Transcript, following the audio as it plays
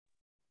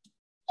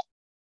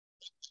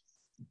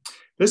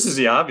This is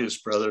the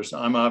Obvious Brothers.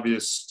 I'm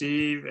Obvious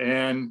Steve,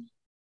 and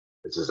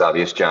This is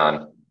obvious,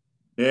 John.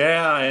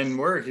 yeah, and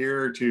we're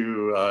here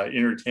to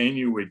entertain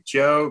you with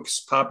jokes,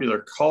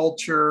 popular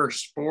culture,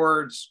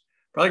 sports.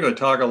 Probably going to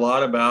talk a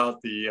lot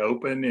about the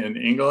Open in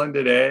England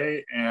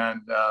today,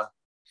 and I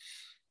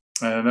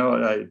don't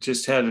know. I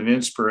just had an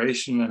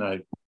inspiration, and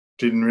I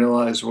didn't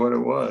realize what it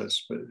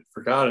was, but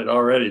forgot it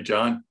already.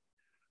 John.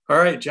 All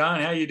right,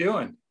 John, how you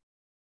doing?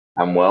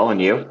 I'm well,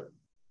 and you?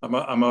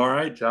 I'm all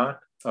right, John.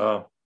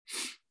 Uh,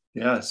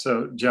 yeah.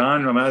 So,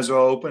 John, I might as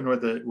well open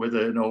with an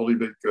oldie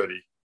but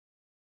goodie.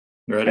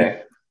 Ready?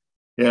 Okay.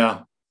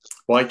 Yeah.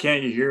 Why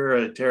can't you hear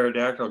a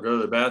pterodactyl go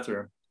to the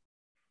bathroom?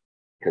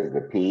 Because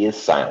the P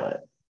is silent.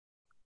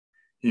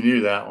 You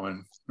knew that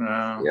one.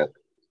 No, Yep.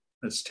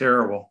 that's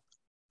terrible.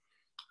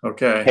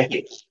 Okay.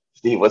 Hey,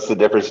 Steve, what's the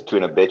difference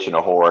between a bitch and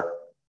a whore?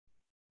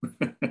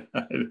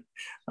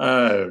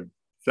 I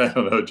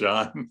don't know,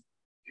 John.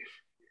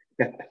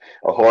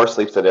 A whore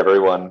sleeps with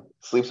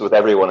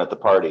everyone at the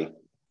party.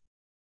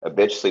 A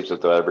bitch sleeps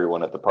with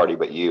everyone at the party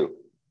but you.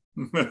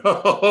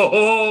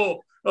 Oh,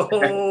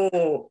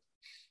 oh,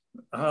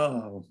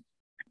 oh,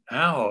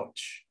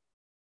 ouch.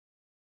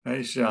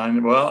 Hey,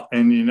 Sean. Well,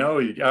 and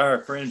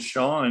our friend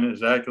Sean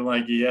is acting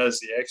like he has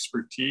the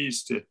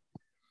expertise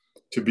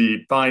to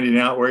be finding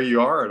out where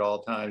you are at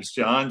all times,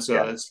 John. So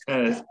Yeah.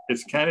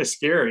 it's kind of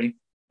scary.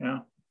 Yeah.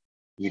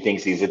 He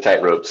thinks he's a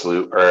tightrope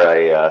sleuth or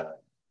a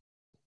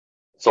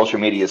social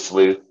media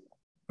sleuth.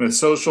 The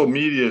social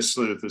media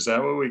sleuth, is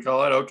that what we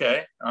call it?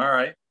 Okay. All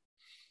right.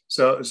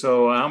 So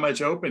how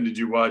much Open did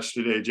you watch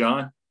today,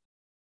 John?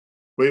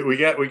 We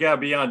got to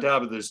be on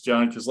top of this,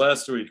 John, because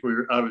last week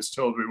I was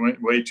told we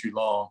went way too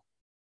long.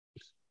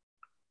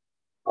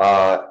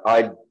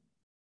 I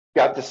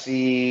got to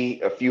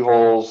see a few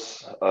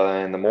holes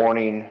in the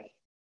morning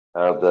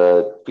of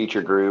the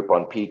feature group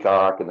on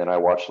Peacock, and then I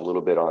watched a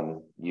little bit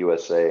on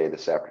USA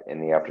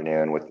in the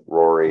afternoon with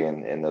Rory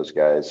and those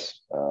guys.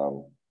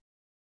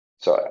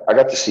 So I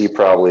got to see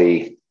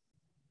probably,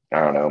 I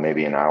don't know,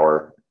 maybe an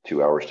hour,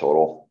 2 hours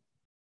total.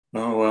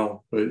 Oh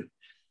well, but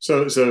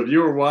so if you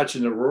were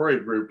watching the Rory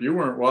group, you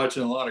weren't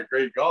watching a lot of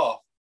great golf.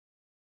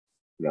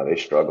 They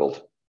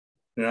struggled.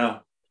 Yeah.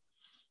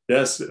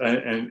 Yes,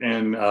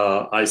 and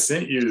I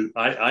sent you.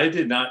 I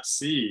did not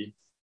see.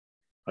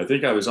 I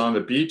think I was on the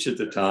beach at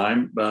the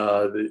time.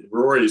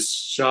 Rory's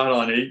shot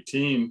on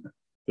 18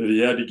 that he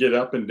had to get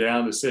up and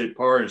down to say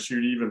par and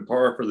shoot even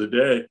par for the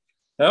day.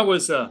 That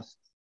was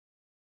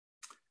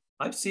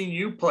I've seen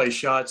you play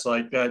shots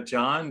like that,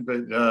 John,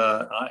 but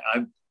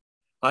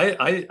I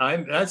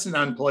that's an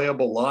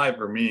unplayable lie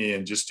for me.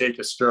 And just take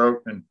a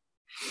stroke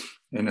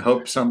and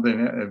hope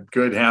something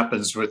good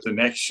happens with the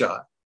next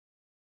shot.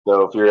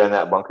 So if you're in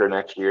that bunker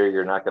next year,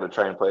 you're not going to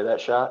try and play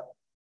that shot?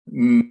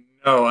 No,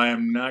 I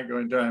am not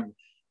going to.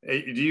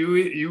 Do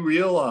you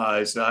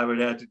realize that I would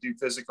have to do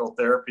physical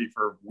therapy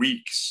for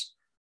weeks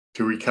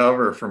to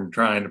recover from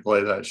trying to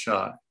play that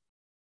shot?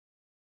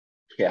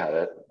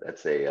 Yeah,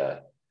 that's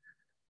a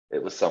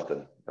it was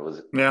something.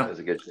 It Yeah, was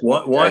a good shot.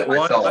 one I, one I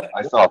one saw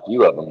I saw a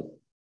few of them.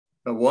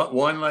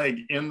 one leg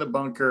in the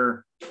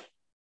bunker,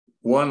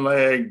 one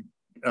leg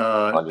at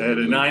a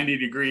Underneath.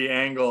 90-degree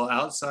angle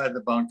outside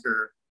the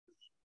bunker,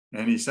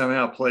 and he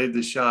somehow played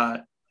the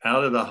shot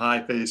out of the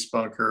high face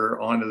bunker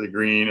onto the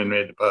green and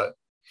made the putt.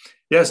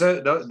 Yes,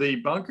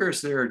 the bunkers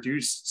there do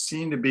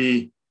seem to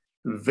be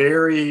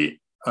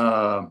very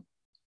high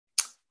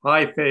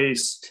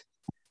faced,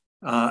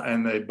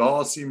 and the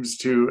ball seems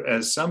to,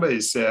 as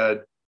somebody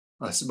said,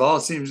 the ball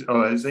seems.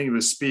 Oh, I think it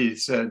was Speed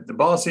said the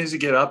ball seems to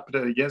get up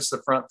against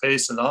the front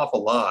face an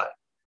awful lot.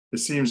 It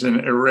seems an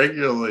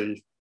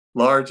irregularly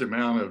large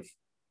amount of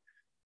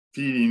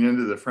feeding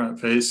into the front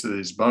face of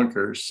these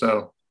bunkers.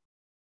 So,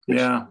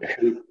 yeah.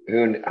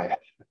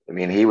 I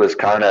mean,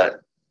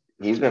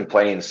 he's been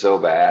playing so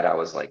bad. I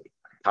was like,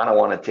 I kind of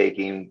want to take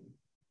him.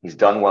 He's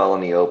done well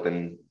in the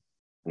Open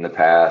in the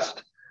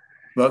past,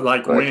 But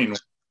like but winning.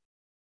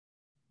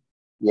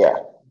 yeah,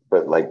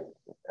 but like,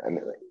 I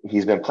mean,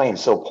 he's been playing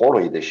so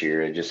poorly this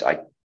year.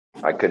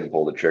 I couldn't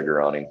pull the trigger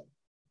on him.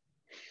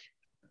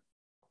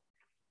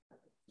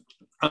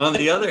 On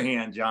the other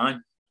hand,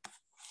 John,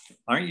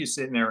 aren't you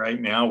sitting there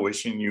right now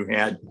wishing you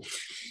had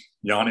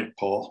Yannick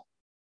Paul?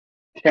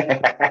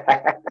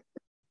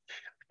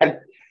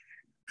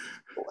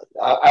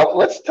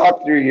 Let's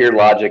talk through your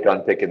logic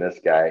on picking this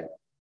guy.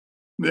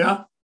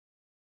 Yeah.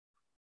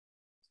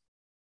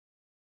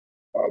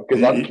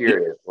 Because I'm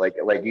curious. Like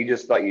you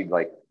just thought you'd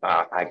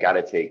I got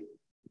to take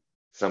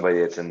somebody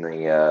that's in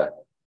the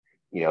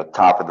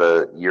top of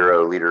the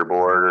Euro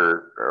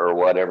leaderboard or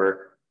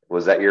whatever.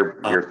 Was that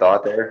your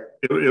thought there?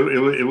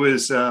 It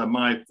was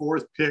my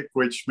fourth pick,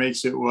 which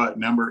makes it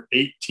number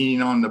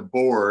 18 on the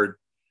board.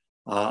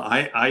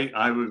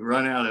 I would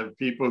run out of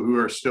people who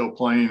are still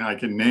playing I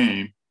can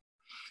name.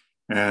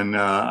 And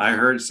I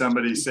heard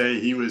somebody say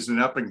he was an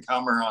up and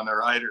comer on the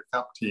Ryder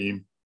Cup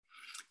team.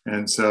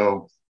 And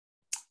so,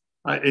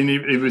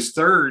 he was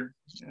third.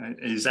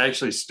 He's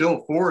actually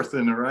still fourth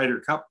in the Ryder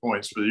Cup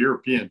points for the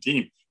European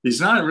team.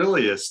 He's not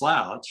really a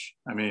slouch.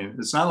 I mean,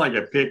 it's not like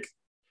I pick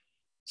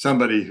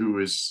somebody who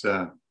was,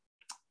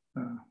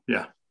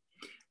 yeah.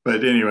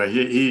 But anyway,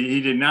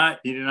 he did not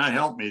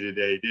help me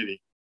today, did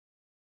he?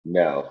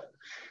 No.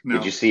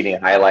 Did you No. see any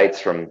highlights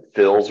from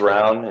Phil's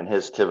round and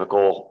his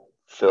typical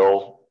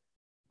Phil?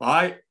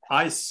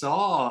 I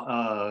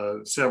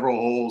saw several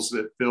holes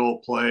that Phil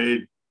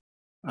played,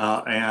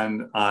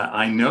 and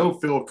I know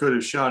Phil could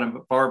have shot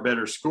a far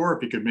better score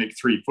if he could make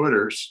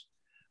 3-footers.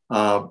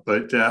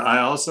 But I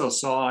also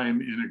saw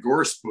him in a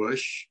gorse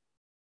bush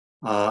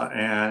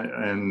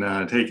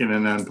and taking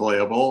an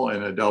unplayable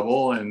and a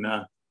double, and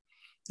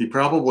he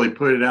probably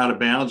put it out of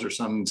bounds or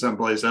something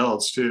someplace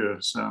else too.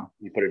 So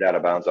He put it out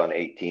of bounds on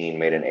 18,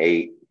 made an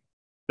 8.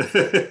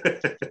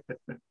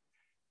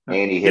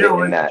 And he hit it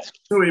in that.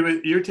 So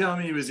you're telling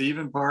me he was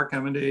even par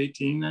coming to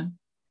 18 then?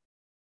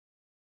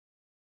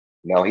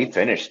 No, he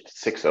finished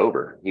 6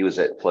 over. He was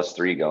at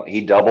 +3 going.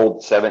 He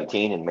doubled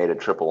 17 and made a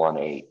triple on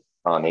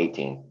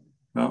 18.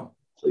 Oh,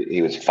 So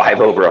he was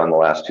 5 over on the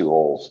last 2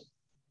 holes.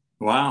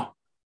 wow.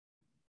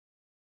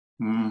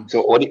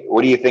 So what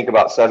do you think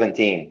about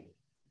 17?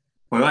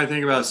 What do I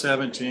think about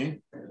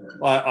 17?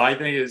 Well, I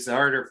think it's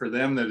harder for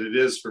them than it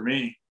is for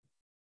me.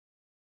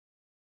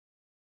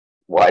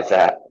 Why is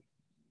that?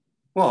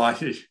 Well,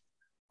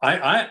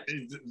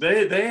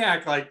 they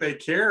act like they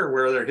care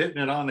where they're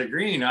hitting it on the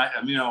green.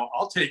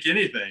 I'll take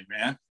anything,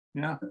 man.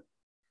 Yeah.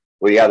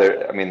 Well, yeah,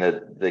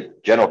 the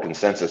general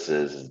consensus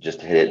is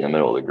just to hit it in the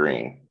middle of the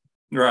green.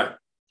 Right.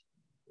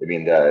 I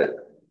mean, at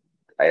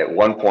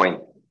one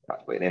point,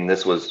 and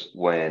this was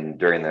when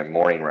during the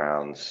morning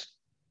rounds,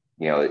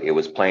 it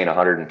was playing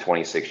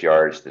 126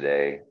 yards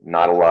today,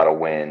 not a lot of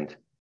wind,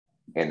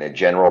 and the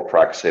general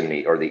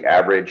proximity or the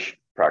average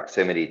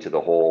proximity to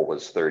the hole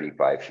was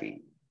 35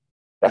 feet.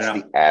 That's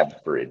the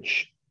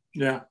average.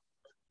 Yeah.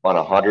 On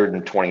a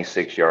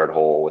 126-yard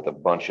hole with a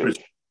bunch of.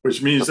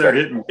 Which means they're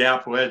hitting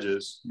gap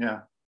wedges.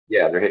 Yeah.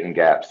 Yeah, they're hitting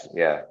gaps.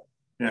 Yeah.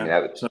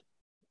 Yeah.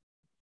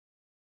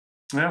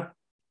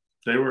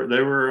 They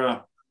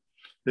were.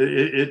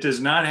 It does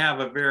not have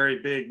a very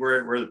big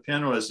where the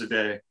pin was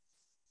today.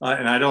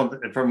 And I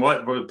don't, from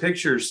what the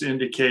pictures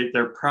indicate,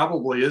 there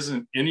probably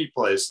isn't any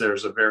place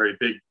there's a very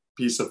big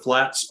piece of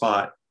flat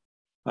spot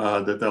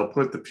that they'll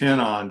put the pin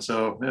on.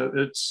 So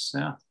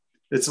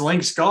it's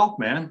links golf,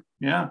 man.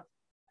 Yeah.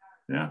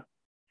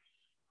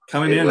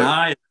 Coming in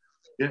high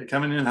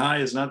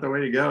is not the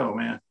way to go,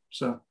 man.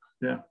 So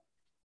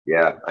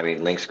yeah. I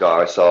mean, links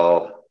golf. I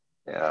saw.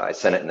 I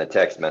sent it in the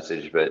text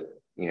message, but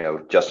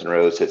Justin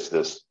Rose hits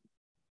this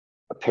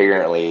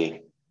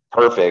apparently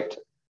perfect,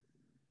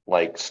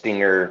 like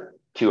stinger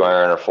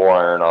 2-iron or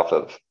 4-iron off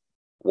of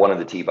one of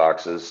the tee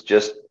boxes,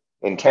 just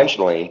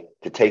intentionally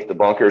to take the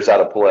bunkers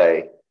out of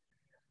play,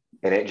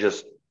 and it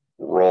just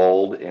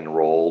rolled and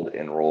rolled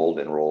and rolled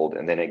and rolled,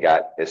 and then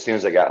as soon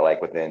as I got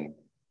like within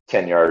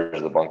 10 yards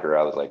of the bunker,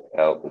 I was like,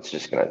 oh, it's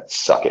just gonna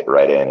suck it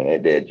right in, and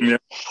it did. Yeah,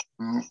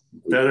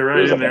 better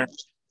right in there. It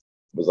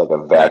was like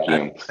a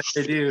vacuum.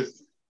 They do.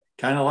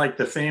 Kind of like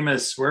the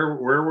famous, where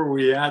were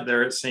we at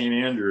there at St.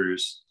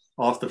 Andrews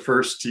off the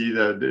first tee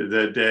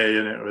the day,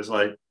 and it was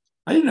like,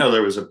 I didn't know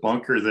there was a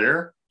bunker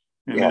there.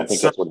 And yeah, I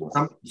think that's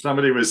what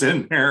somebody was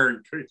in there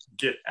and couldn't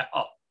get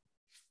out.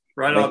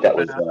 Right off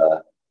the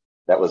bat.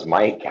 That was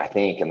Mike, I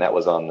think, and that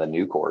was on the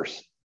new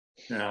course.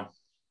 Yeah.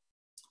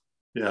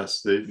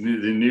 Yes, the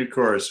new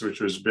course,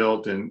 which was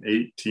built in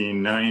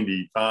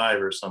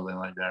 1895 or something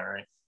like that,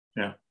 right?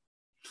 Yeah.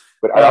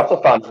 But I also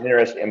found it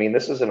interesting. I mean,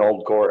 this is an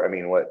old course. I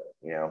mean,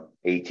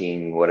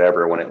 18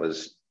 whatever when it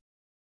was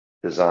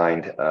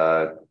designed.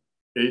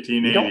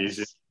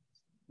 1880s.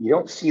 You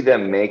don't see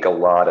them make a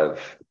lot of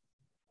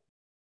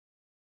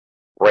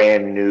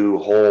brand new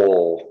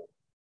hole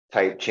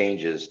type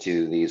changes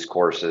to these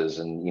courses,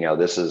 and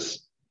this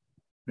is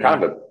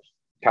kind of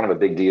a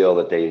big deal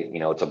that they,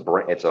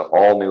 it's an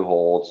all new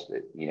hole.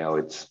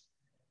 It's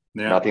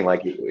nothing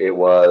like it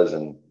was,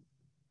 and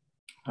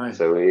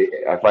so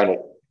I find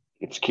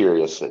it's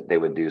curious that they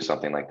would do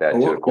something like that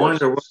to a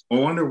course. I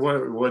wonder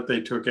what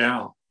they took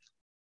out.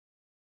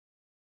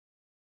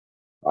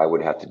 I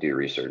would have to do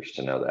research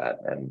to know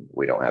that, and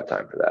we don't have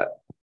time for that.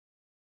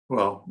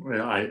 Well,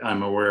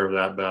 I'm aware of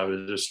that, but I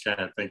was just kind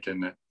of thinking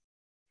that.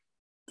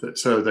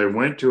 So they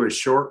went to a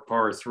short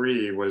par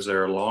 3. Was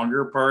there a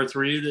longer par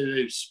 3 that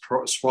they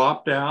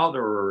swapped out,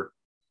 or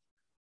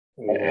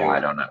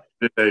I don't know.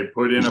 Did they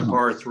put in a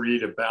par 3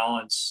 to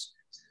balance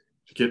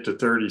to get to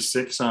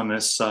 36 on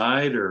this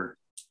side, or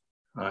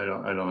I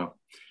don't know.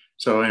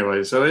 So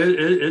anyway, so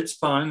it's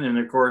fun, and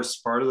of course,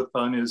 part of the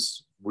fun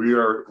is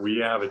we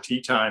have a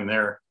tee time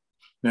there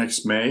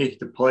next May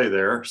to play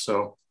there.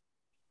 So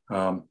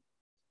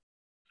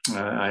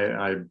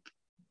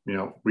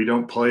we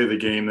don't play the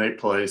game they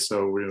play,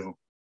 so we'll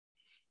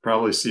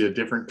probably see a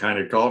different kind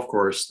of golf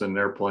course than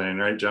they're playing,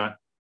 right, John?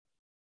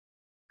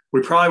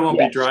 We probably won't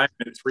be driving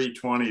at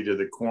 320 to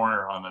the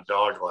corner on the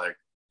dog leg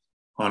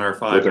on our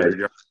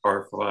 500-yard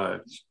par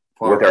 5.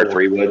 With our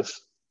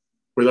 3-woods?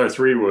 With our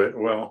 3-wood,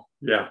 well,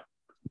 yeah.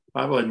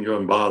 I wouldn't go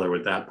and bother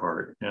with that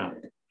part, yeah.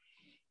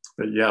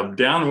 But yeah,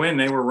 downwind,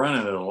 they were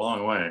running it a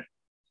long way.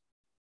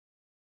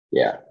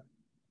 Yeah.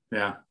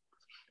 Yeah.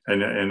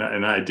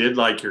 And I did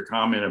like your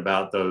comment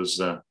about those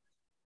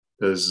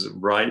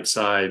right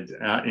side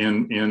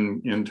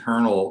in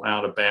internal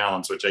out of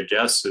bounds, which I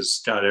guess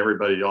has got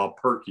everybody all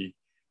perky,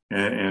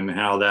 and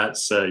how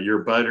that's your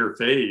butter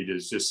fade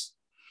is just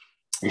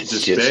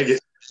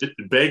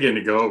begging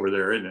to go over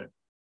there, isn't it?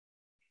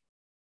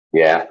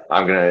 Yeah,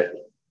 I'm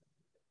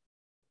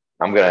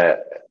gonna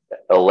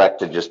elect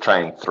to just try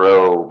and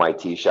throw my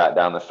tee shot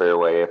down the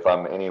fairway if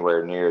I'm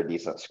anywhere near a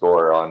decent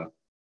score on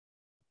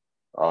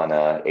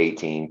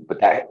 18. But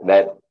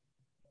that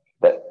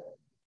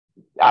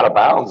out of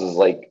bounds is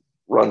like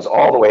runs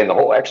all the way, and the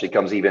hole actually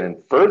comes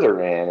even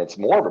further in. It's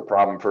more of a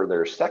problem for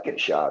their second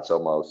shots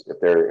almost if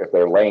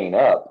they're laying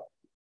up.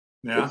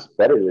 Yeah. It's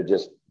better to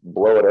just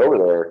blow it over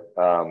there.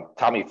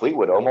 Tommy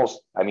Fleetwood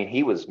almost, I mean,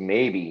 he was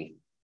maybe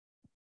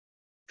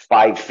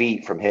 5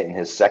 feet from hitting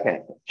his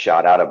second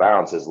shot out of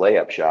bounds, his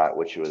layup shot,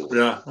 which was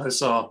I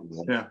saw.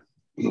 Yeah.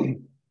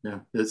 Yeah.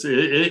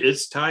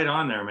 It's tight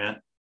on there,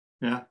 man.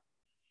 Yeah.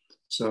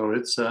 So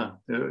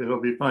it'll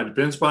be fun.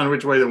 Depends upon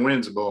which way the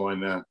wind's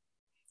blowing,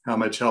 how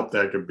much help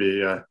that could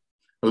be. A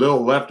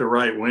little left or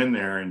right wind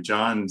there, and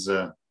John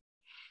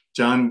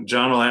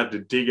will have to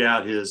dig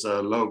out his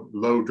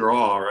low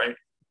draw, right?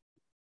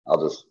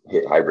 I'll just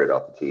hit hybrid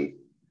off the tee.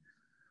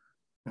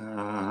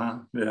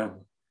 Yeah.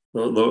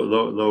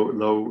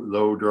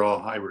 Low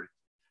draw hybrid.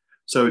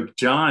 So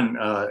John,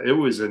 it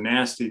was a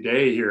nasty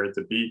day here at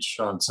the beach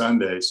on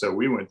Sunday, so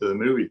we went to the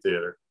movie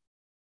theater.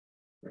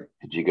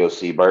 Did you go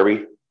see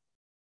Barbie?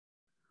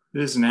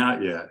 It isn't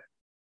out yet.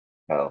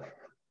 Oh,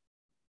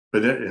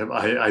 but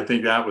I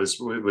think that was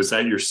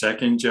that your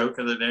second joke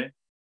of the day?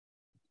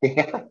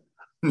 Yeah.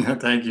 Yeah,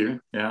 thank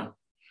you. Yeah.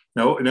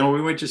 No,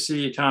 we went to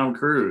see Tom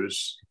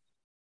Cruise,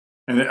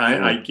 and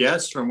I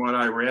guess from what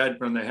I read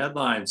from the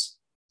headlines,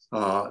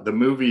 the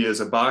movie is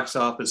a box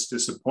office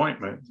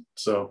disappointment.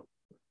 So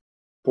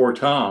poor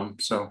Tom.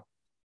 So,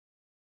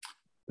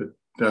 but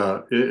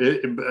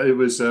it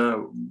was.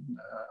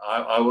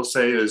 I will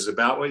say is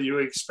about what you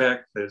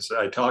expect. As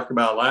I talked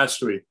about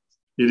last week,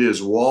 it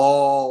is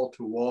wall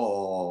to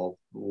wall,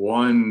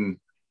 one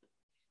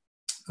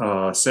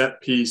set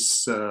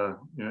piece.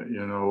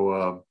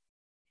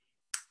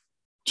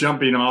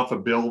 Jumping off a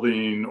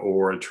building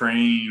or a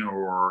train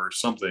or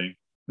something.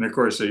 And of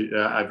course,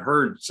 I've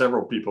heard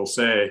several people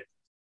say,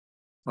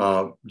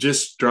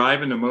 just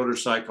driving a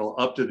motorcycle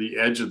up to the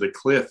edge of the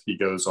cliff he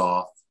goes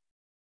off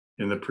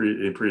in the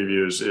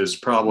previews is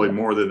probably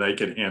more than they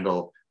can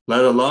handle,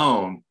 let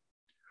alone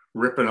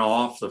ripping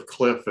off the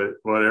cliff at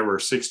whatever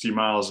 60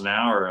 miles an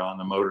hour on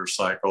the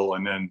motorcycle,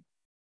 and then,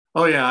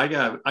 oh yeah, I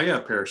got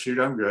a parachute,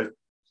 I'm good,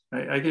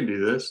 I can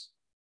do this.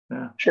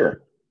 Yeah,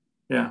 sure.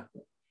 Yeah.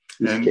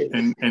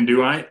 And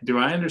do I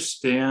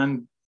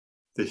understand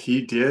that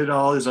he did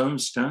all his own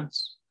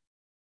stunts?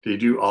 Did he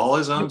do all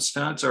his own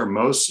stunts or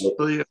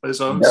mostly his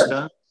own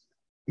stunts?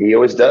 He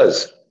always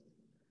does.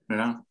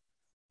 Yeah.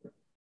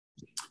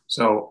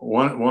 So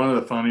one of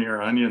the funnier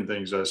Onion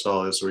things I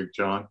saw this week,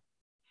 John.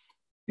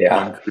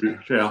 Yeah.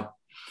 Yeah.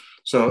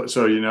 So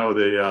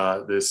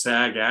the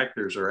SAG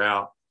actors are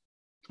out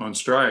on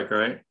strike,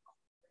 right?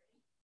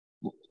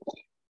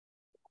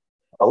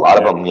 A lot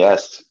of them,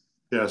 yes.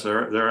 Yes,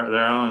 they're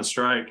on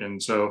strike,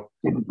 and so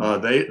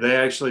they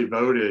actually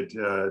voted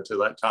to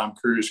let Tom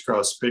Cruise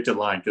cross the picket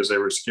line because they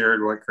were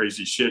scared what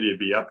crazy shit he'd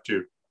be up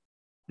to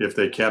if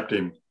they kept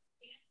him,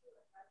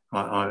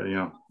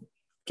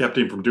 kept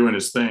him from doing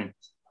his thing.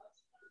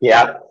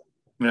 Yeah.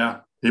 Yeah,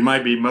 he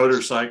might be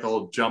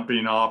motorcycle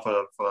jumping off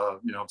of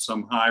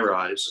some high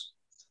rise,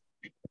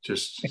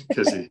 just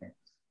because he.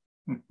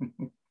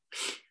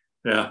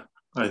 Yeah,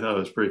 I thought it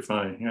was pretty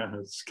funny. Yeah,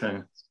 it's kind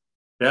of.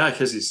 Yeah,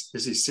 because is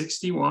he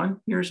 61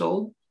 years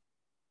old?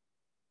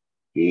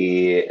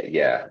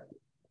 Yeah.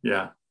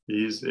 Yeah,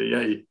 he's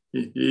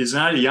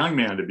not a young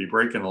man to be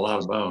breaking a lot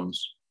of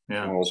bones.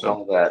 Yeah, well,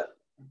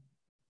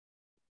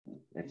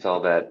 it's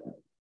all that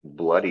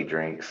bloody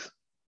drinks.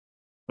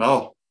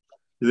 Oh,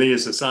 you think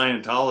it's a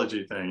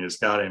Scientology thing? It's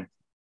got him.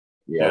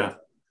 Yeah.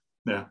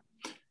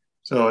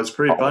 So it's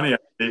pretty funny.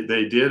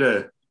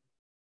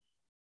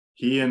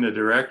 He and the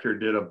director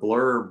did a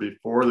blurb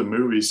before the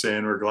movie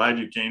saying, "We're glad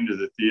you came to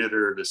the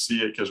theater to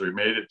see it because we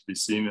made it to be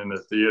seen in the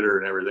theater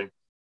and everything."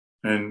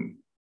 And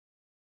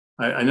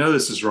I know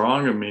this is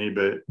wrong of me,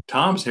 but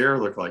Tom's hair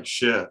looked like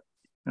shit.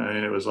 I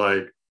mean, it was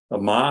like a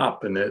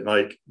mop, and it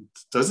like,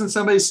 doesn't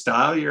somebody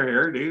style your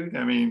hair, dude?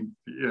 I mean,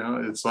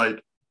 it's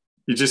like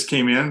you just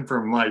came in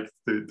from like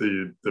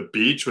the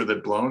beach with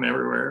it blown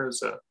everywhere.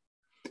 So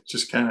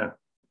just kind of,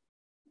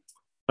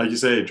 like you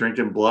say,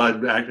 drinking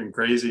blood, acting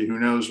crazy. Who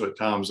knows what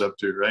Tom's up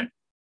to, right?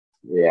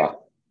 Yeah.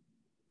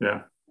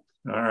 Yeah.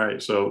 All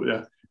right. So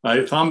yeah,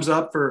 thumbs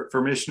up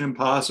for Mission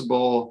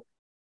Impossible,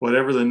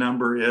 whatever the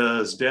number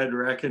is, Dead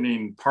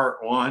Reckoning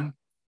Part 1.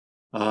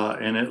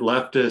 And it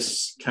left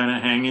us kind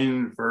of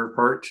hanging for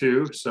Part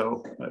 2.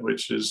 So,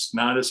 which is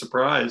not a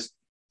surprise,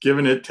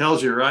 given it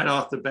tells you right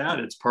off the bat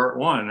it's Part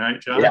 1,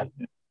 right, John? Yeah.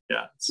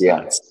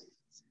 Yeah.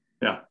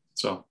 Yeah.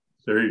 So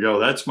there you go.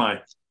 That's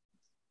my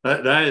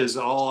That is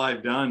all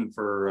I've done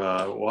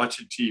for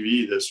watching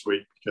TV this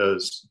week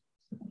because,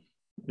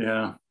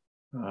 yeah,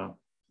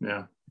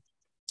 yeah,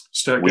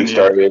 stuck We in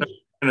started.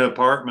 an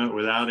apartment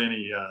without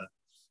any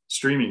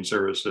streaming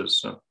services.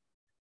 So,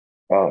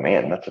 Oh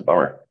man, that's a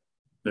bummer.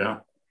 yeah.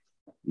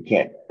 You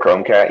can't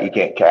Chromecast. You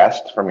can't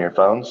cast from your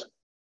phones.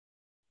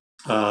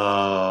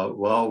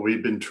 Well,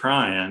 we've been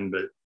trying,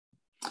 but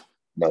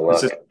No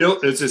luck.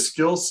 it's a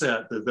skill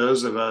set that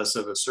those of us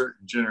of a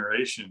certain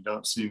generation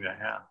don't seem to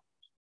have.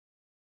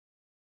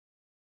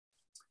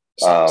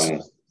 So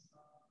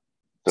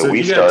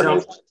we you got to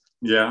started.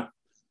 Yeah.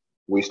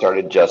 We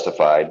started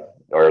Justified,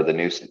 or the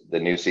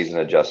new season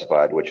of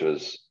Justified, which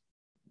was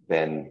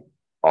been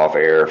off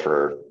air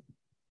for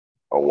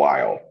a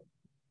while.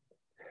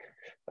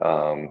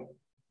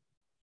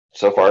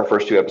 So far,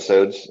 first two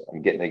episodes,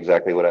 I'm getting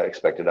exactly what I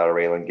expected out of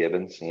Raylan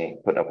Gibbons. He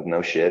ain't putting up with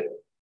no shit.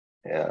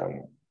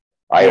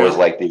 I always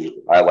like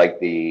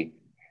the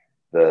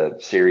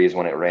series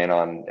when it ran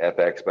on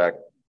FX back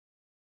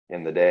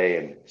in the day,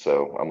 and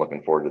so I'm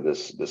looking forward to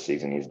this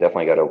season. He's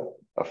definitely got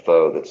a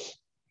foe that's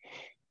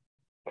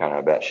kind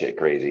of batshit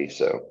crazy,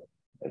 so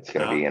it's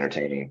going to be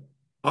entertaining.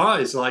 I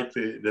always like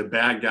the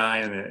bad guy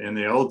in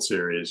the old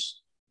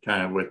series,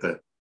 kind of with the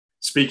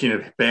speaking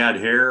of bad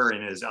hair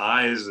and his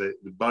eyes that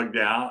bugged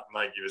out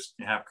like he was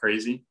half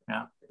crazy.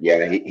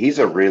 Yeah, he's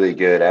a really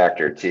good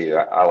actor too.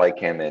 I like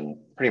him in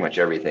pretty much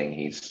everything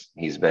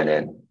he's been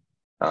in.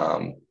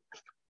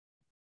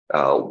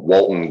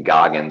 Walton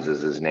Goggins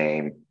is his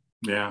name.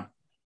 Yeah,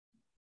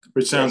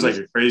 which sounds like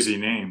a crazy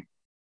name.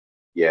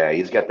 Yeah,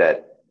 he's got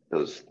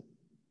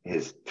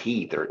his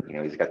teeth are,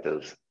 he's got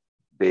those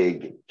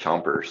big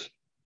chompers.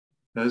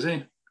 Does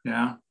he?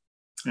 Yeah,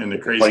 and the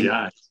crazy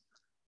eyes.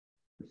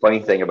 The funny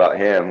thing about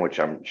him, which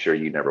I'm sure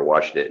you never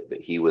watched it, but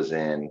he was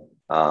in.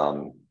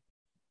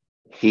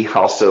 He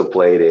also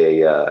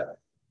played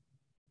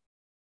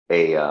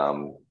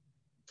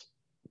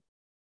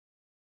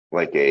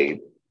like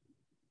a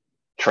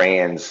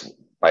trans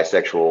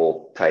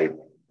bisexual type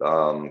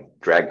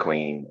drag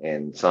queen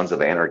in Sons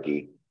of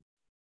Anarchy.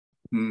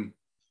 No,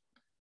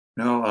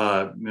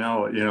 I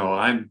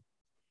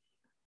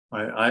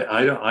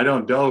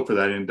don't go for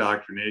that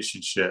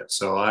indoctrination shit.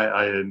 So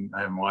I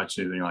haven't watched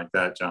anything like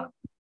that, John.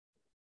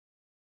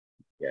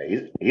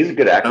 Yeah, he's a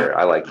good actor.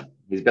 I like him.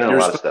 He's been in a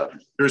lot of stuff.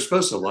 You're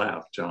supposed to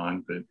laugh,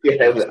 John, but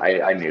yeah,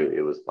 I knew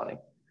it was funny.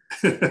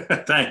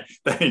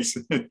 Thanks.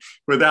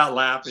 Without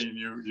laughing,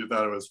 you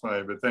thought it was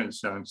funny, but thanks,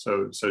 John.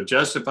 So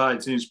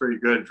Justified seems pretty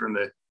good from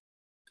the.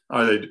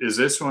 Is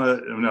this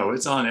one? No,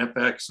 it's on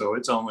FX, so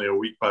it's only a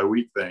week by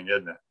week thing,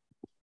 isn't it?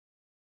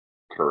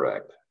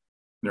 Correct.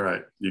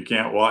 Right. You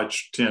can't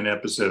watch 10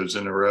 episodes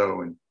in a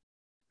row and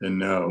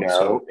know. No,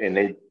 so. And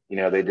they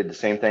did the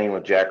same thing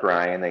with Jack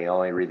Ryan. They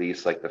only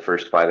released like the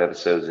first 5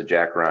 episodes of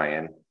Jack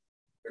Ryan.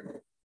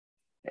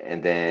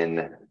 And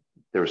then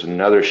there was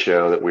another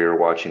show that we were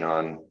watching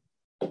on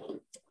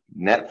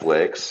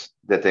Netflix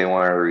that they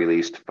want to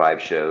release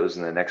 5 shows,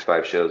 and the next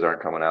 5 shows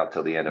aren't coming out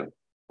till the end of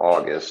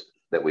August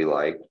that we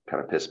like.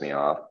 Kind of pissed me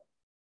off.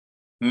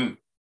 You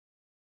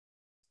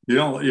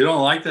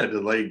don't like that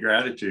delayed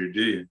gratitude,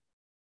 do you?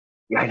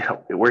 Yeah, I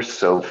know. We're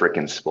so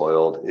freaking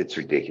spoiled. It's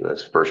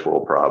ridiculous. First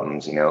world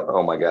problems,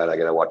 oh my God, I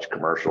gotta watch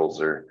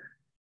commercials, or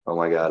oh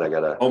my God,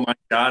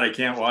 I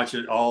can't watch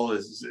it all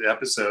as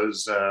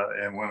episodes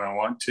and when I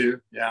want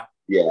to. Yeah.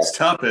 It's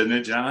tough, isn't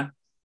it, John?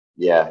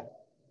 Yeah.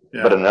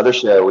 But another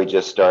show we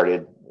just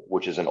started,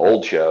 which is an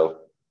old show,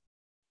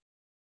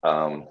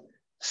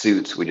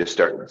 Suits. We just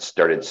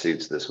started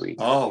Suits this week.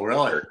 Oh,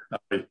 really?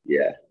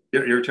 Yeah.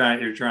 You're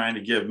trying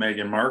to give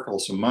Meghan Markle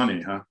some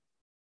money, huh?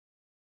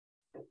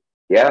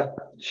 Yeah,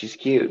 she's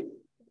cute.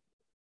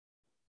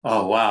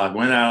 Oh, wow. I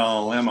went out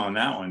on a limb on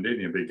that one, didn't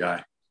you, big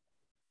guy?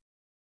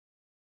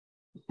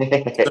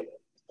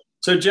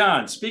 So,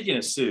 John, speaking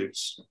of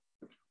Suits,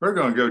 we're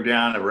going to go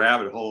down a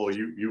rabbit hole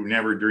you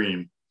never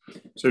dreamed.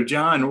 So,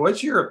 John,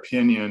 what's your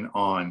opinion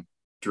on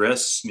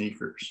dress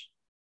sneakers?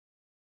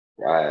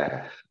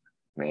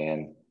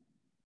 Man,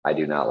 I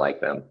do not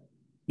like them.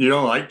 You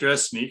don't like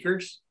dress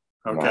sneakers?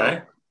 Okay.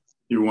 No.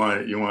 You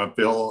want to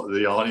fill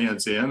the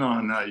audience in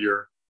on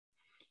your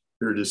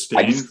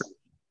disdain?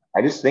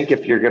 I just think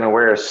if you're going to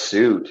wear a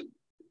suit,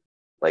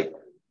 like,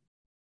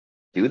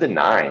 do the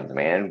 9s,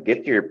 man.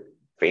 Get your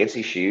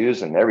fancy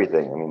shoes and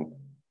everything.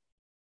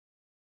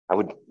 I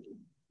mean,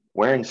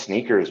 wearing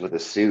sneakers with a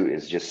suit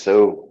is just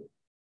so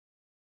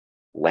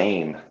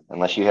lame,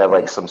 unless you have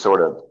like some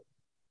sort of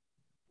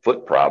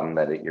foot problem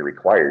that you're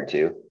required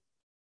to.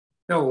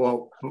 No,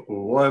 well,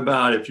 what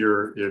about if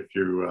your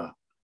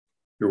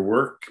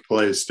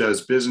workplace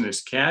does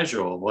business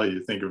casual? What do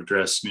you think of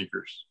dress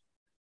sneakers?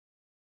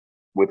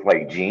 With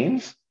like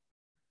jeans?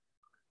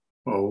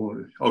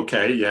 Oh,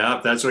 okay, yeah,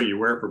 if that's what you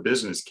wear for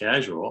business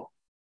casual.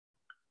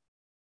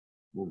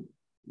 Well,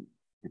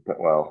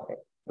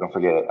 don't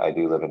forget, I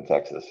do live in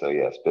Texas, so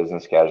yes,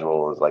 business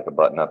casual is like a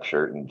button-up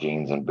shirt and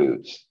jeans and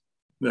boots.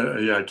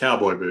 Yeah,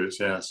 cowboy boots.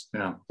 Yes,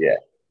 yeah. Yeah,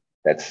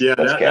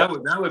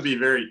 that would be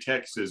very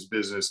Texas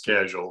business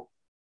casual.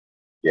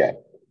 Yeah,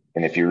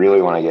 And if you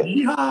really want to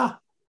Yeah.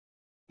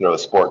 throw a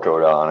sport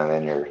coat on, and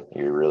then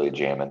you're really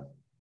jamming.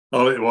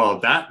 Oh well,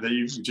 that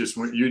you just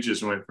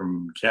went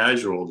from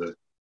casual to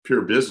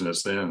pure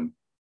business then.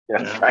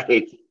 That's Yeah,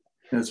 right.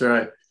 that's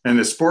right. And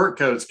the sport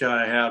coat's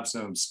got to have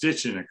some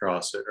stitching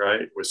across it,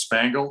 right? With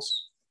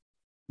spangles.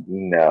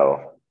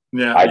 No,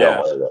 Yeah, I don't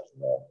yeah. wear that.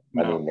 No.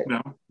 I No, mean,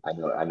 no. I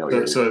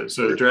know So you're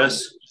referring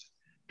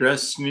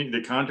to.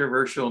 the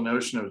controversial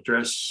notion of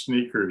dress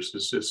sneakers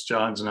is just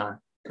John's and I.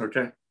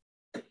 Okay,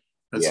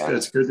 Yeah,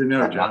 that's good to know,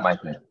 not John. my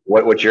thing.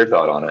 What's your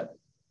thought on it?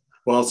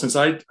 Well, since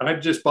I've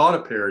just bought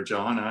a pair,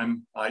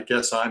 John, I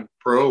guess I'm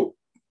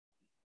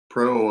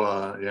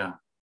yeah,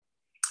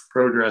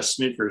 pro dress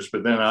sneakers.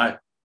 But then I'm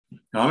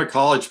a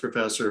college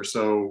professor,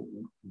 so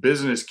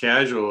business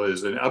casual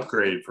is an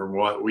upgrade from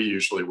what we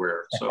usually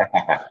wear. So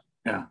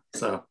yeah,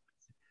 so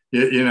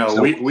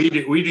So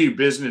we do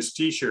business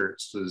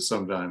T-shirts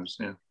sometimes.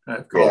 Yeah,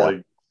 at yeah,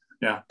 college.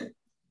 Yeah,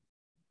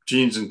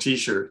 jeans and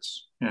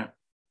T-shirts. Yeah,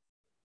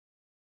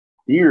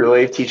 do you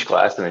really teach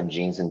class in a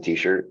jeans and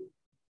t-shirt?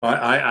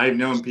 I've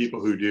known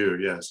people who do.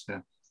 Yes,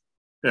 yeah,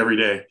 every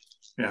day.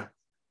 Yeah.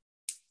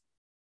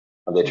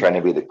 Are they trying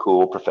to be the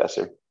cool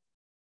professor,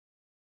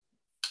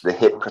 the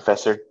hip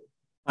professor?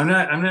 I'm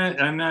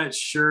not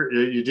sure.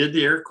 You did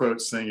the air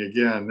quotes thing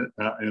again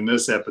in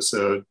this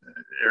episode,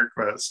 air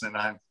quotes, and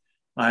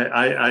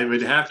I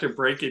would have to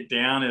break it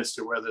down as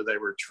to whether they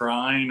were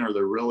trying or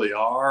they really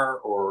are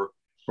or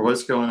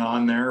what's going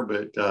on there.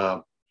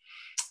 But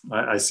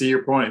I see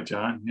your point,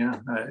 John. Yeah,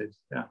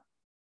 yeah.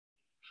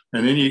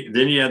 And then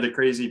you have the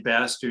crazy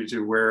bastards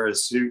who wear a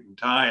suit and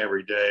tie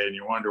every day, and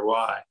you wonder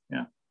why.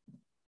 Yeah,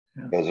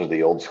 yeah. Those are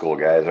the old school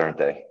guys, aren't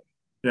they?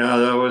 Yeah,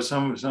 there was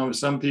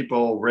some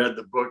people read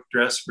the book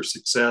Dress for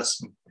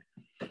Success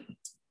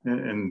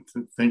and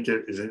think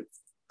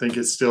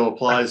it still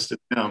applies to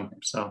them.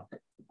 So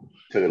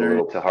Took it a there,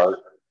 little to heart.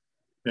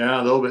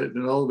 yeah, a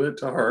little bit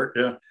to heart.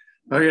 Yeah.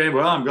 Okay.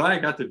 Well, I'm glad I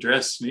got the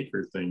dress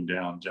sneaker thing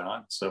down,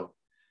 John. So,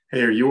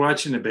 hey, are you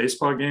watching the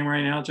baseball game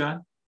right now,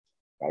 John?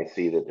 I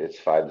see that it's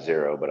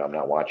 5-0, but I'm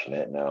not watching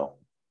it. No,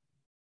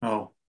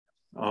 Oh,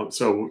 oh.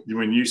 So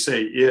when you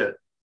say it,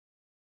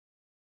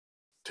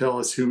 tell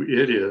us who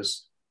it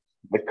is.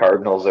 the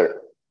Cardinals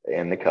are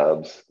and the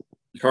Cubs.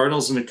 The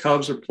Cardinals and the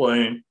Cubs are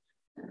playing,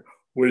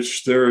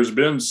 which there has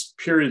been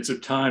periods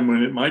of time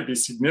when it might be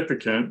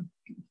significant.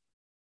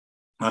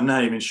 I'm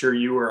not even sure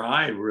you or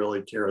I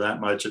really care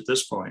that much at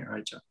this point,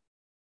 right, John?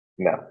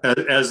 No,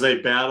 As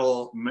they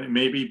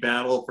maybe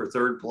battle for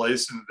third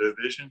place in the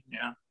division.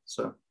 Yeah.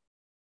 So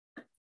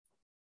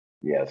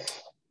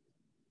yes.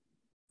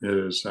 it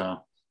is,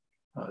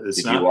 it's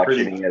Did you not watch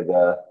pretty. any of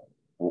the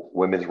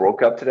Women's World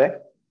Cup today?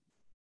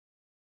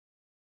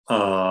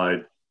 Uh,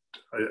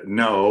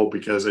 no,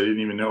 because I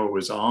didn't even know it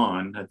was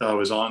on. I thought it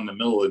was on in the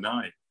middle of the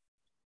night.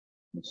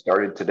 It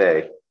started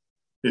today.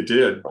 It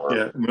did. Or,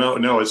 Yeah.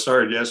 No, it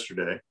started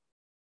yesterday.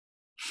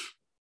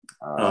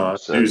 so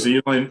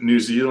New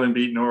Zealand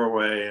beat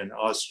Norway and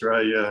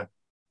Australia.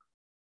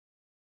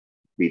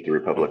 beat the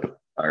Republic of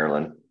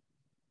Ireland.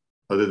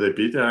 Oh, did they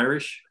beat the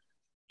Irish?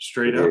 They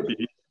Straight up?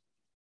 did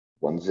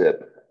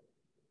 1-0.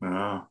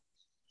 Oh,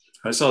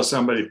 I saw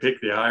somebody pick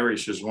the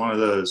Irish as one of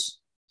those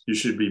you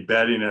should be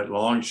betting at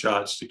long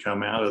shots to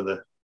come out of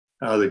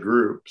the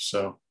group.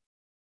 So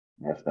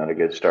That's not a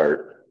good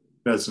start.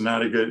 that's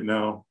not a good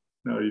no.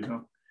 No, you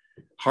don't.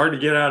 Hard to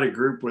get out of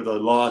group with a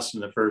loss in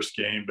the first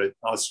game, but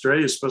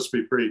Australia is supposed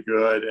to be pretty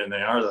good, and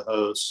they are the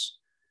hosts.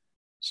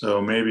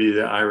 So maybe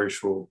the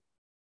Irish will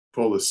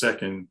pull the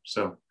second.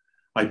 So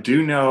I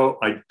do know.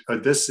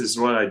 This is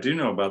what I do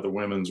know about the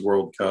Women's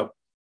World Cup.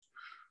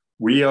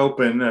 We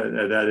open,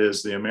 that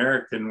is, the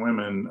American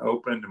women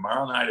open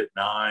tomorrow night at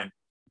 9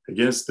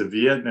 against the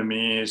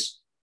Vietnamese.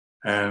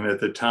 And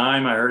at the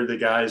time, I heard the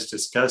guys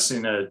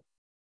discussing it.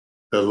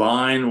 The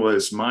line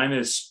was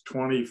minus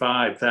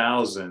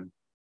 25,000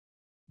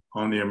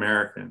 on the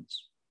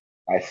Americans.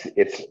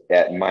 It's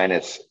at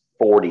minus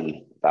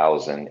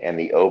 40,000, and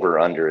the over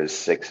under is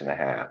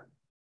 6.5.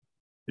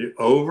 The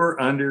over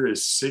under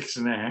is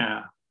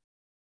 6.5.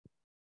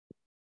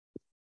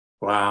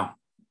 Wow.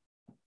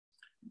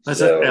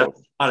 That's an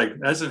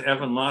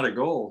effing lot of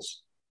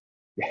goals.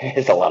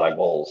 It's a lot of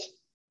goals,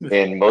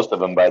 and most of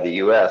them by the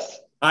U.S.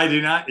 I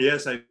do not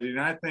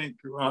think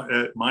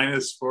at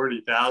minus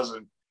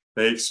 40,000,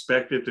 they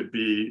expect it to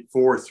be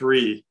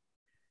 4-3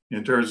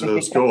 in terms of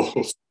those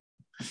goals.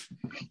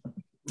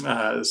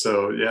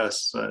 So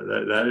yes,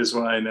 that is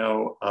what I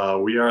know.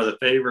 We are the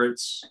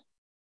favorites.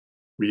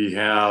 We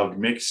have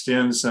mixed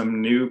in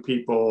some new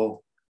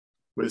people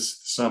with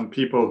some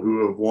people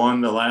who have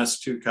won the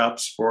last two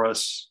cups for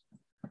us.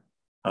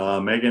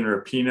 Megan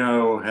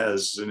Rapinoe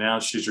has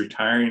announced she's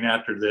retiring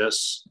after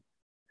this,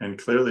 and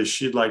clearly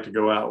she'd like to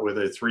go out with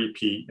a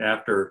three-peat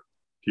after.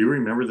 Do you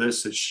remember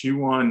this? That she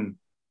won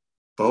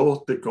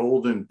both the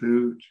Golden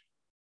Boot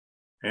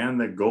and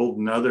the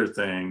Golden Other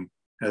Thing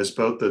as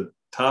both the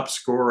top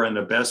scorer and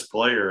the best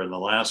player in the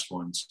last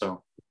one.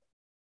 So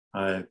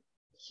I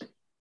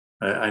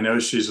know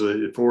she's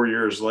 4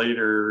 years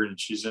later and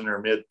she's in her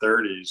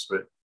mid-30s,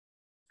 but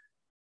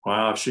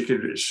Wow, if she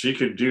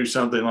could do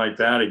something like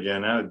that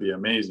again, that would be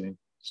amazing.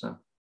 So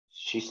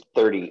She's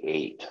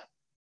 38.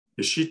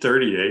 is she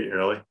 38,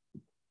 really?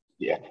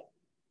 Yeah.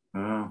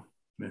 Oh,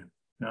 yeah.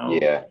 No.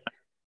 Yeah.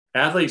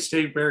 Athletes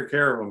take better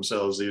care of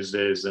themselves these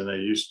days than they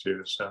used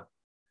to. So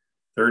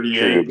True.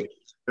 38,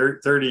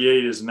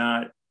 38 is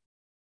not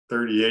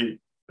 38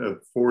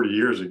 of 40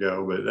 years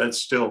ago, but that's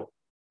still,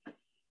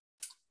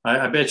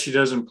 I bet she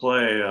doesn't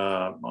play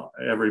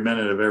every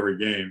minute of every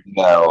game.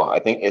 No, I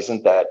think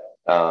isn't that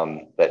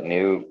that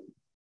new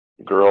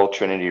girl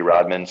Trinity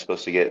Rodman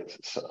supposed to get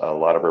a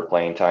lot of her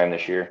playing time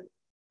this year?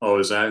 Oh,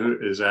 is that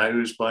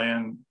who's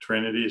playing?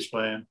 Trinity is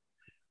playing.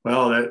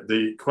 Well,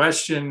 the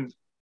question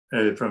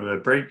from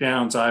the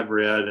breakdowns I've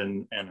read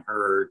and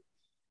heard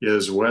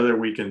is whether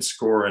we can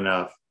score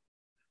enough,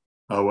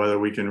 whether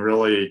we can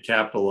really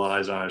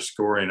capitalize on our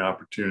scoring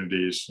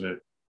opportunities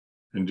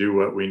and do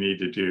what we need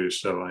to do.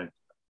 So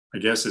I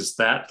guess it's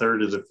that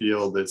third of the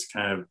field that's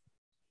kind of,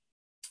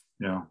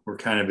 we're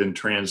kind of in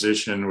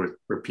transition with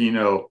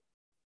Rapinoe,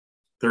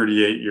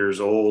 38 years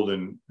old,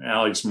 and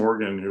Alex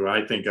Morgan, who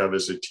I think of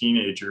as a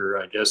teenager.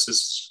 I guess this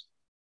is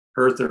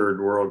her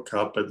third World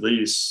Cup at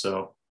least.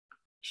 So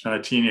she's not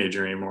a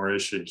teenager anymore,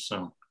 is she?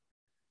 So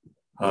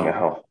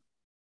No.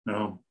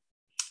 no.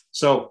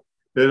 So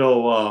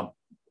it'll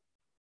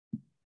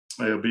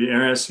be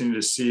interesting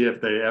to see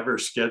if they ever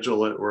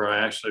schedule it where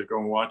I actually go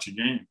and watch a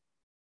game.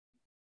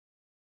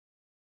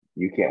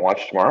 You can't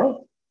watch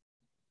tomorrow?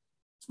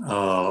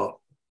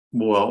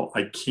 Well,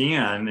 I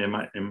can.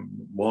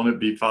 Won't it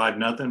be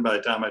 5-0 by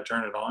the time I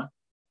turn it on?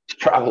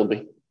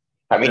 Probably.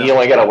 I mean, Yeah. you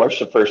only got to watch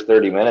the first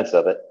 30 minutes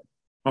of it.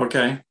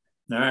 Okay.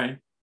 All right.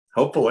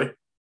 Hopefully.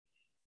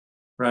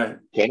 Right.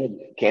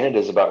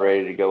 Canada's about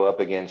ready to go up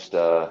against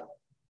Well,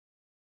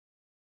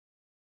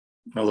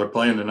 they're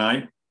playing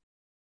tonight.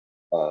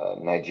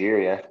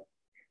 Nigeria.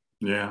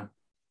 Yeah.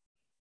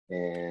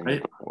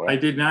 And I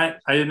did not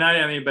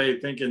have anybody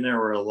thinking there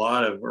were a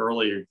lot of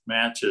early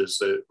matches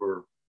that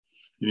were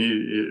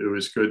it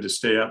was good to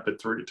stay up at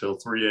 3 till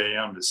 3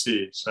 a.m. to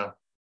see. So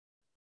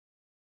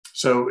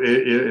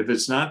if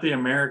it's not the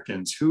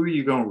Americans, who are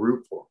you going to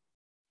root for?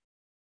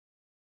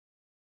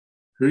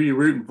 Who are you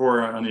rooting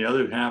for on the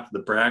other half of the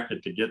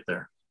bracket to get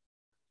there?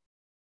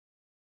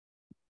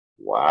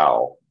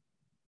 wow,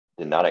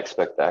 did not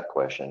expect that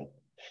question.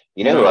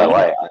 You know who I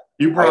like?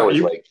 You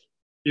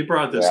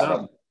brought this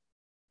up.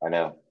 I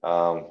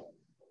know.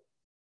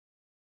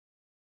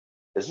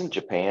 Isn't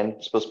Japan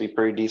supposed to be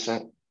pretty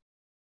decent?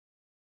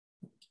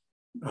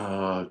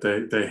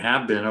 They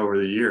have been over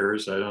the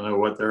years. I don't know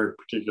what their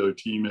particular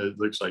team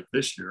looks like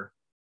this year.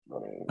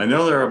 I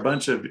know there are a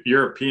bunch of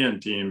European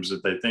teams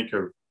that they think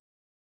are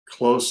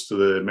close to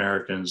the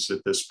Americans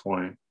at this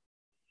point.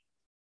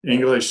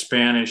 English,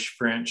 Spanish,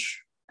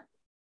 French,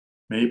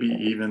 maybe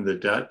even the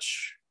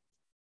Dutch.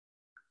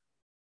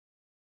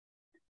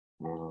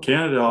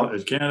 Canada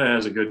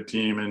has a good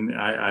team, and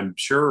I'm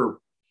sure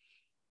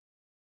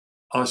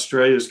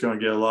Australia is going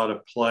to get a lot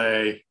of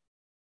play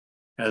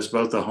as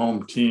both a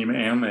home team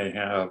and they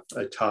have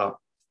a top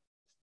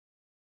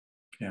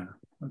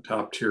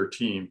tier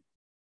team.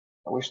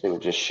 I wish they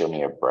would just show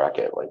me a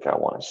bracket like I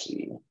want to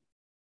see.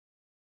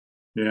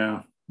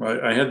 Yeah,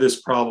 I had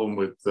this problem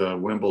with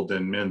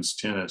Wimbledon men's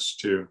tennis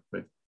too,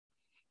 but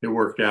it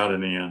worked out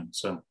in the end.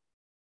 So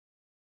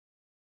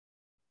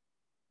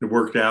it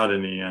worked out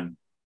in the end.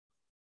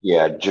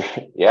 Yeah,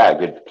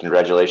 good.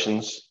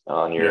 Congratulations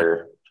on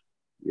your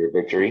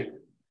victory.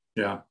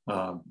 Yeah.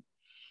 On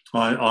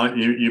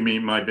you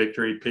mean my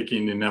victory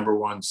picking the number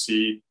one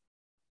seed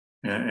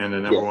and the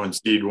number one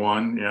seed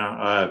won?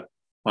 Yeah.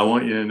 I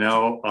want you to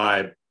know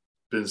I've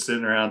been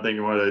sitting around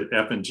thinking what an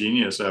effing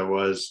genius I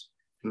was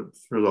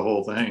through the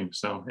whole thing.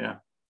 So yeah,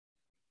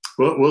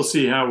 we'll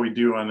see how we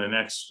do on the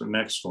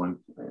next one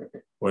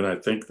when I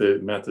think the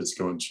method's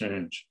going to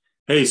change.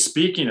 Hey,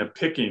 speaking of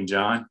picking,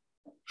 John,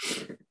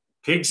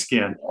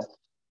 pigskin.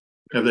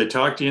 Have they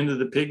talked you into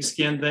the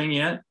pigskin thing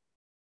yet?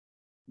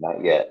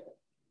 Not yet.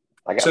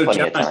 I got plenty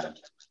of time.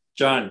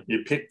 John,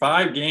 you pick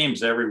 5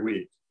 games every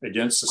week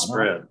against the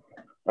spread.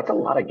 That's a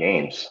lot of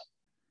games.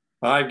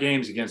 5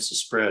 games against the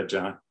spread,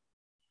 John.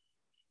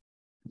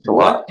 So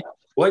what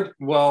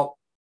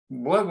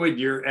would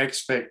your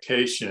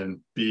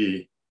expectation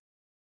be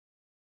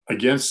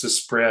against the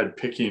spread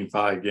picking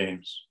 5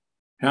 games?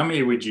 How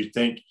many would you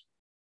think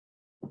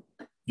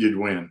you'd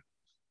win?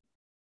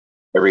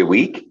 Every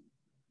week?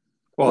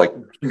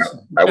 Well,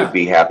 I would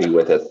be happy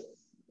with it.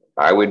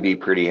 I would be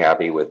pretty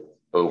happy with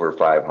over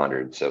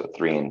 500, so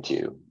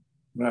 3-2.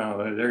 Well,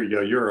 there you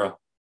go. You're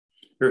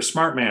a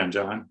smart man,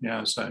 John.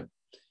 Yeah, so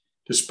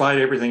despite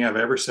everything I've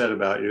ever said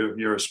about you,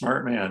 you're a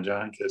smart man,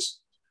 John, because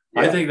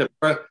I think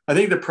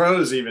the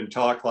pros even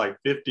talk like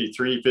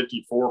 53,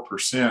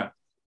 54%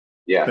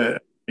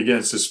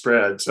 against the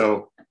spread.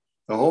 So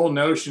the whole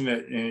notion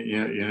that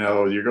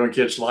you're going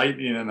to catch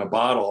lightning in a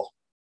bottle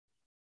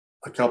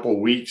a couple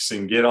weeks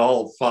and get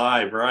all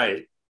 5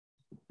 right,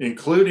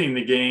 including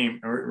the game.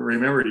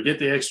 Remember, to get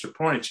the extra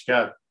points, you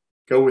got to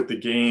go with the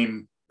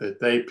game that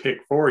they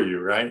pick for you,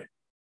 right?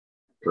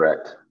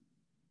 Correct.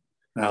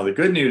 Now, the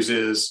good news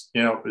is,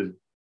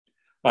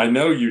 I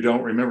know you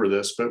don't remember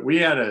this, but we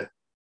had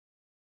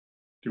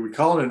do we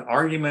call it an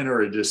argument or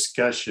a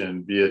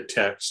discussion via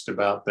text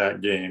about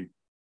that game?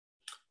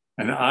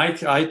 And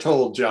I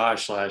told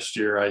Josh last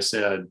year, I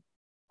said,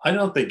 I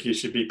don't think you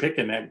should be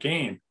picking that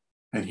game.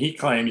 And he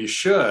claimed you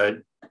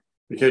should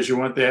because you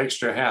want the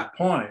extra half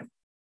point.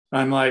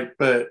 I'm like,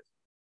 but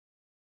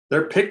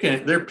they're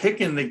picking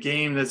the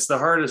game that's the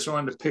hardest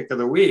one to pick of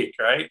the week,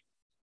 right?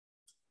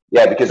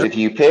 Yeah, because if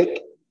you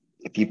pick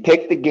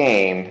the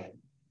game,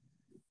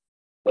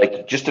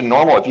 like just a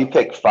normal, if you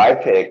pick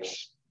 5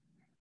 picks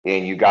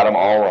and you got them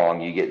all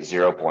wrong, you get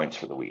 0 points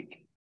for the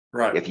week.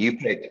 Right. If you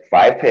picked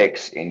 5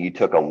 picks and you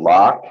took a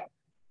lock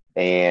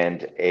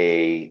and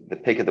the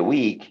pick of the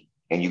week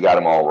and you got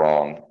them all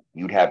wrong,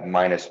 you'd have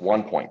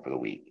 -1 point for the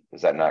week.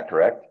 Is that not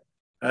correct?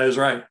 That is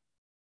right.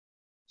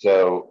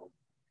 So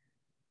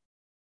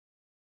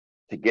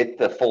to get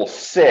the full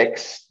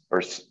 6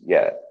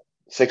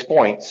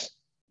 points,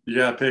 you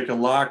got to pick a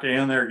lock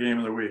and their game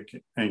of the week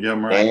and get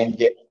them right, and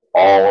get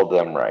all of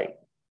them right.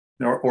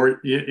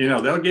 Or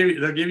they'll give you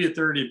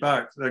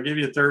 $30. They'll give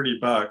you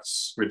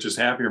 $30, which is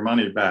half your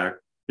money back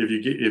if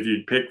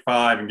you pick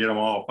 5 and get them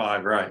all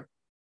 5 right.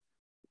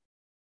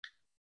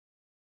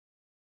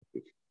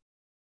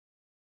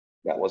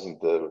 That wasn't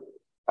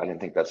I didn't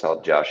think that's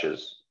how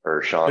Josh's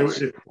or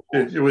Sean's.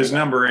 It was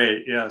number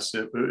 8. Yes,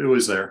 it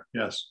was there.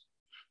 Yes,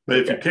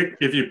 but okay.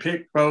 if you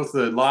pick both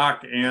the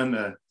lock and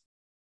the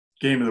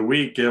game of the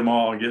week, get them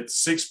all and get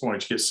 6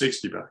 points, get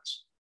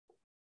 $60.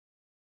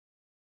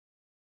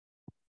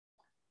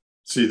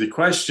 See, the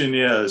question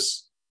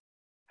is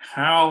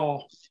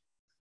how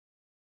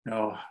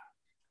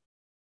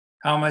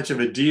much of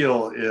a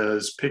deal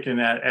is picking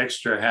that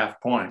extra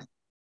half point?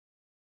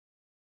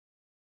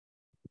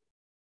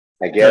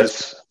 I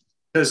guess.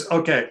 Because,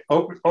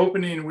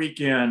 opening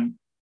weekend,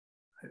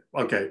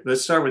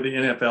 let's start with the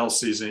NFL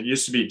season. It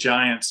used to be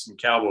Giants and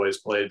Cowboys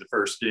played the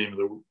first game of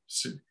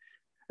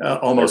the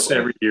almost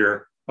every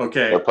year.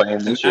 Okay. They're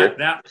playing this year.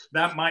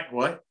 That might,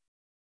 what?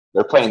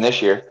 They're playing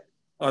this year.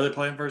 Oh, they're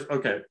playing first?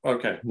 Okay.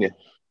 Yeah.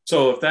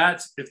 So if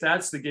that's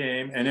the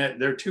game, and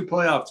they're 2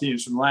 playoff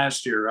teams from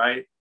last year,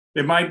 right?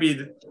 It might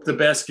be the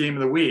best game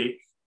of the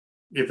week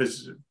if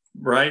it's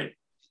right.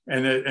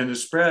 And the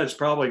spread's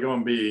probably going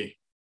to be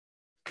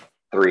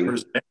 3.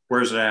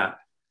 Where's that?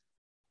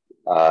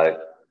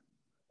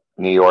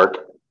 New York.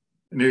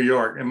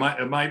 It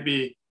might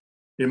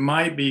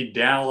be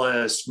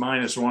Dallas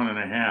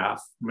 -1.5,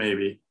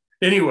 maybe.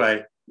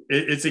 Anyway,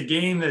 it's a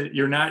game that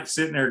you're not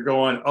sitting there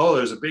going, oh,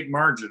 there's a big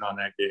margin on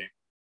that game.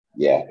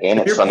 Yeah, and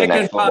it's Sunday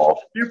Night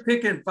Football. You're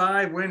picking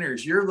 5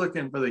 winners. You're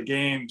looking for the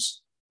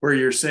games where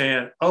you're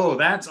saying, oh,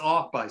 that's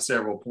off by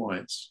several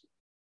points,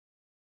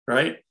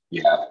 right?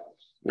 Yeah.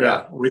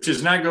 Which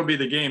is not going to be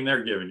the game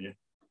they're giving you,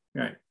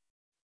 right?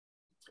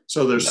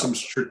 So there's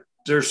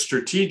there's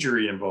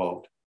strategery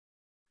involved.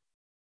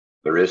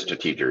 There is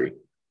strategery.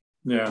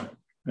 Yeah,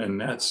 and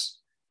that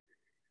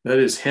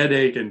is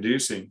headache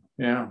inducing.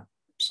 Yeah.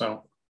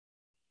 So,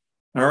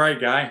 all right,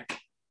 Guy.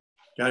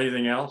 Got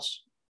anything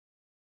else?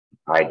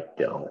 I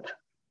don't.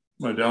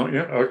 Well, don't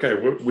you? Okay,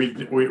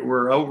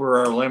 we're over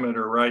our limit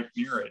or right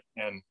near it,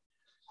 and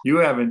you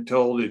haven't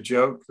told a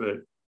joke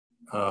that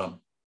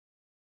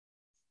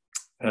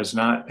has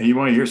not. You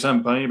want to hear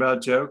something funny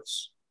about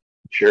jokes?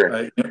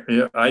 Sure.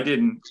 I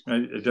didn't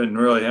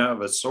really have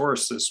a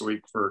source this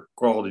week for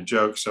quality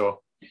jokes,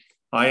 so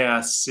I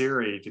asked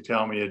Siri to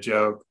tell me a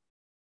joke.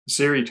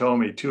 Siri told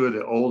me 2 of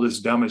the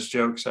oldest, dumbest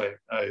jokes.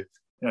 It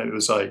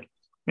was like,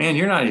 man,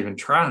 you're not even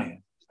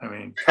trying. I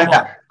mean, come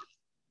on.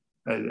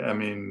 I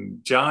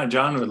mean,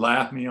 John would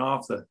laugh me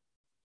off the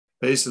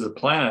face of the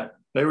planet.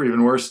 They were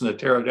even worse than the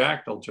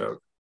pterodactyl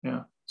joke.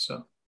 Yeah.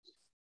 So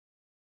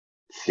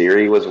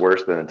Siri was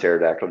worse than a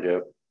pterodactyl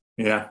joke.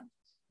 Yeah.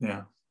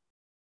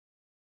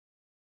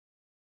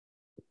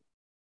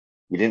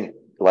 You didn't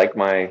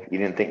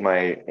think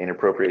my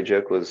inappropriate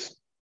joke was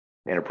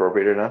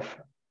inappropriate enough?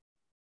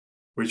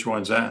 Which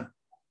one's that?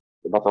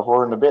 About the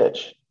whore and the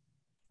bitch.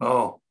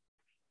 Oh.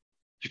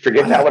 Did you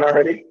forget that one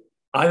already?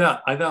 I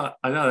thought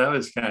that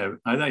was I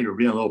thought you were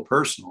being a little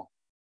personal.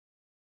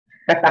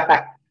 You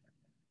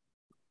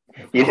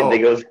didn't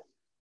think it was?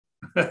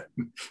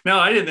 No,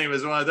 I didn't think it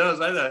was one of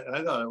those. I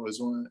thought it was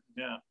one.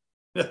 Yeah.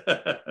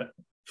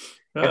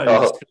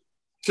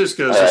 Just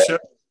goes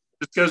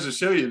to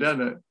show you,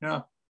 doesn't it?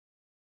 Yeah.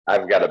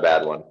 I've got a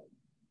bad one.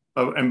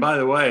 Oh, and by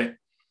the way,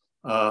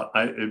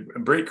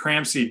 Britt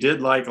Cramsey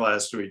did like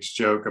last week's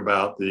joke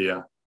about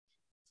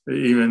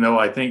even though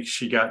I think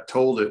she got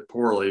told it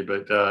poorly,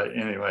 but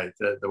anyway,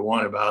 the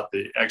one about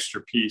the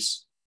extra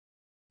piece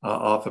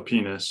off a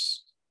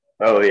penis.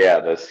 Oh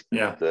yeah,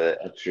 the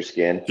extra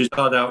skin. She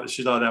thought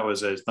that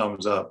was a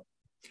thumbs up.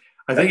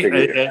 I think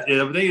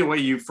the way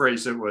you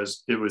phrased it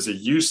was a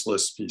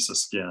useless piece of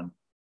skin.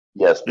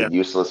 Yes, the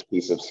useless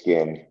piece of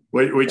skin,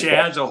 which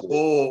adds a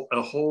whole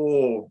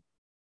to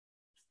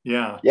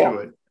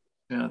it.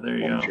 Yeah, there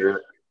you go.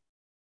 Sure.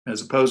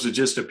 As opposed to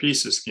just a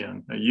piece of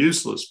skin, a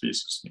useless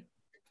piece of skin.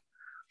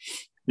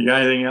 You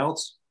got anything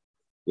else?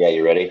 Yeah,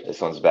 you ready?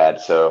 This one's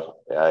bad. So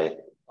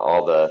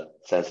all the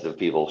sensitive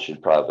people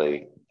should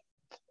probably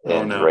Oh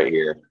end no. right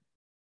here.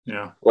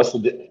 Yeah. What's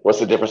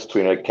the difference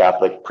between a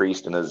Catholic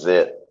priest and a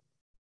zit?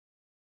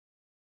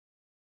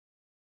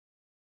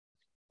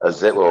 A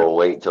zit will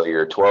wait till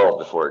you're 12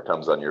 before it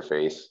comes on your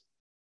face.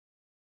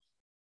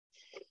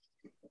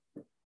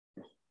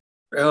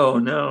 Oh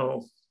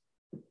no.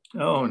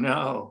 Oh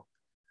no.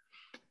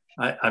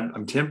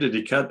 I'm tempted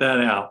to cut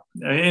that out.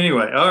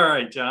 Anyway, all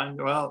right, John.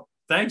 Well,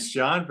 thanks,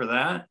 John, for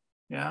that.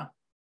 Yeah.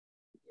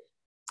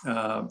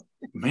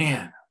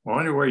 Man, I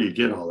wonder where you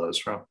get all those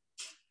from.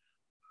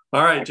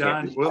 All right,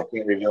 John. I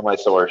can't reveal my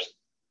source.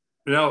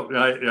 No,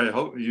 I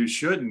hope you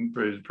shouldn't,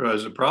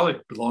 because it probably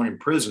belong in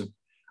prison.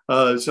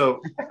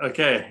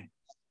 Okay.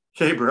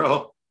 Okay,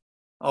 bro.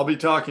 I'll be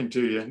talking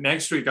to you.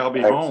 Next week, I'll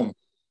be home.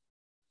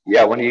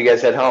 Yeah, when do you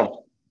guys head home?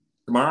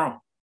 Tomorrow.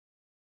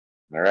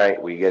 All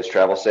right. Well, you guys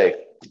travel safe.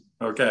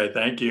 Okay,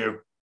 thank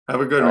you.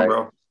 Have a good one,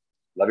 bro.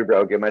 Love you,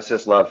 bro. Give my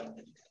sis love.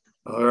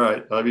 All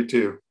right. Love you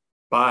too.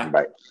 Bye.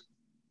 Bye.